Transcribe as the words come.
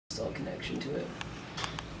cell connection to it.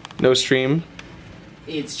 No stream?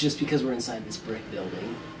 It's just because we're inside this brick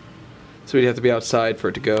building. So we'd have to be outside for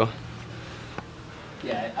it to go.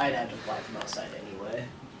 Yeah, I'd have to fly from outside anyway.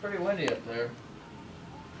 It's pretty windy up there.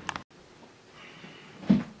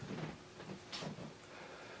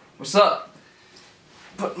 What's up?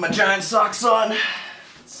 Putting my giant socks on.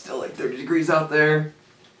 It's still like 30 degrees out there.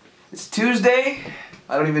 It's Tuesday.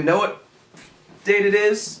 I don't even know what date it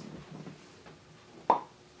is.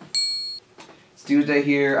 It's Tuesday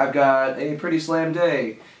here. I've got a pretty slam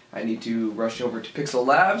day. I need to rush over to Pixel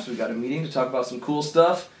Labs. We've got a meeting to talk about some cool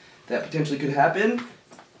stuff that potentially could happen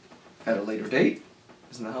at a later date.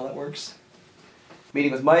 Isn't that how that works?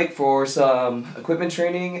 Meeting with Mike for some equipment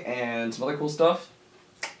training and some other cool stuff.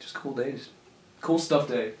 Just cool days. Cool stuff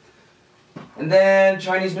day. And then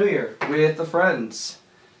Chinese New Year with the friends.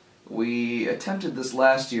 We attempted this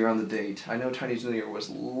last year on the date. I know Chinese New Year was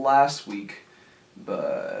last week,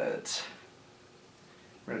 but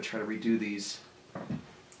we're going to try to redo these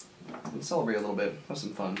and celebrate a little bit. Have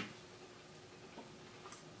some fun.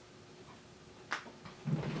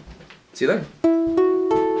 See you there.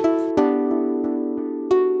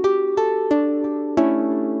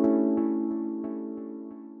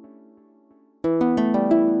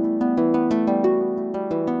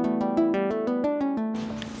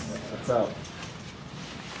 What's up?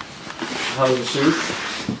 How was the shoot?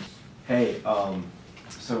 Hey,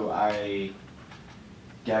 so I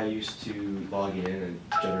got used to logging in and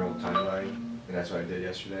general timeline, and that's what I did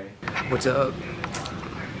yesterday. What's up?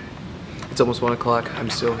 It's almost 1 o'clock. I'm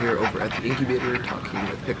still here over at the incubator talking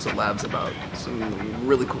with Pixel Labs about some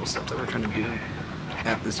really cool stuff that we're trying to do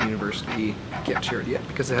at this university. Can't share it yet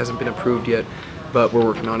because it hasn't been approved yet, but we're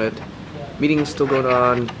working on it. Meeting's still going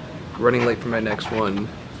on, running late for my next one.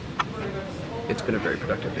 It's been a very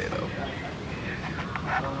productive day though.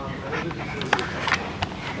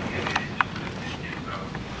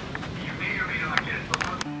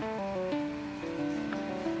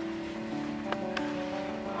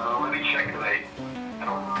 Let me check because I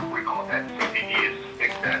don't recall that CPD is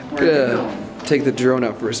fixed that. Gonna take the drone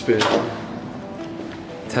out for a spin.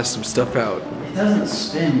 Test some stuff out. It doesn't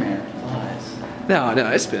spin, man. It flies.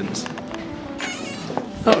 No, it spins.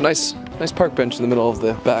 Oh, nice park bench in the middle of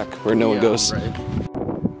the back where no one goes. Right.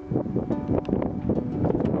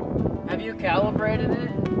 Have you calibrated it?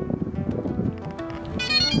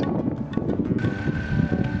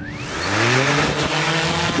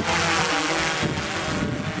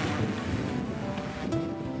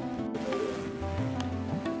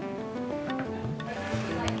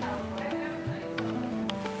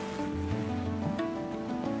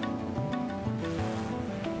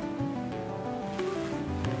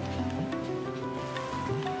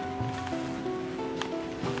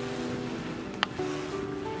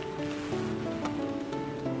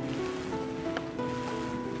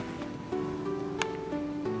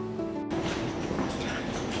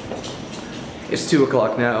 It's 2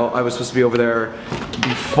 o'clock now. I was supposed to be over there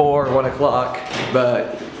before 1 o'clock,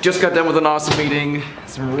 but just got done with an awesome meeting.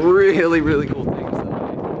 Some really, really cool things that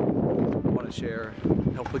I want to share.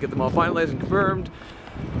 Hopefully get them all finalized and confirmed,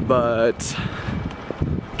 but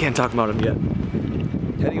can't talk about them yet.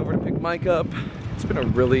 Heading over to pick Mike up. It's been a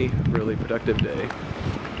really, really productive day.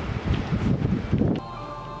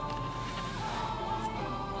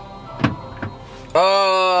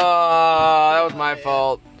 Oh, that was my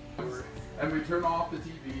fault. And we turn off the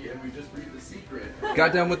TV and we just read The Secret.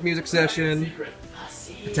 Got done with music session,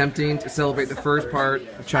 attempting to celebrate the first part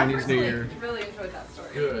of Chinese New Year. Really enjoyed that story.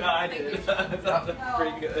 Good. No, I did. That was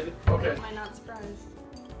pretty good. Okay. Am I not surprised?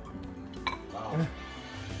 Wow.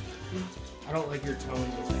 I don't like your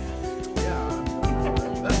tone.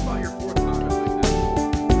 Yeah. That's not your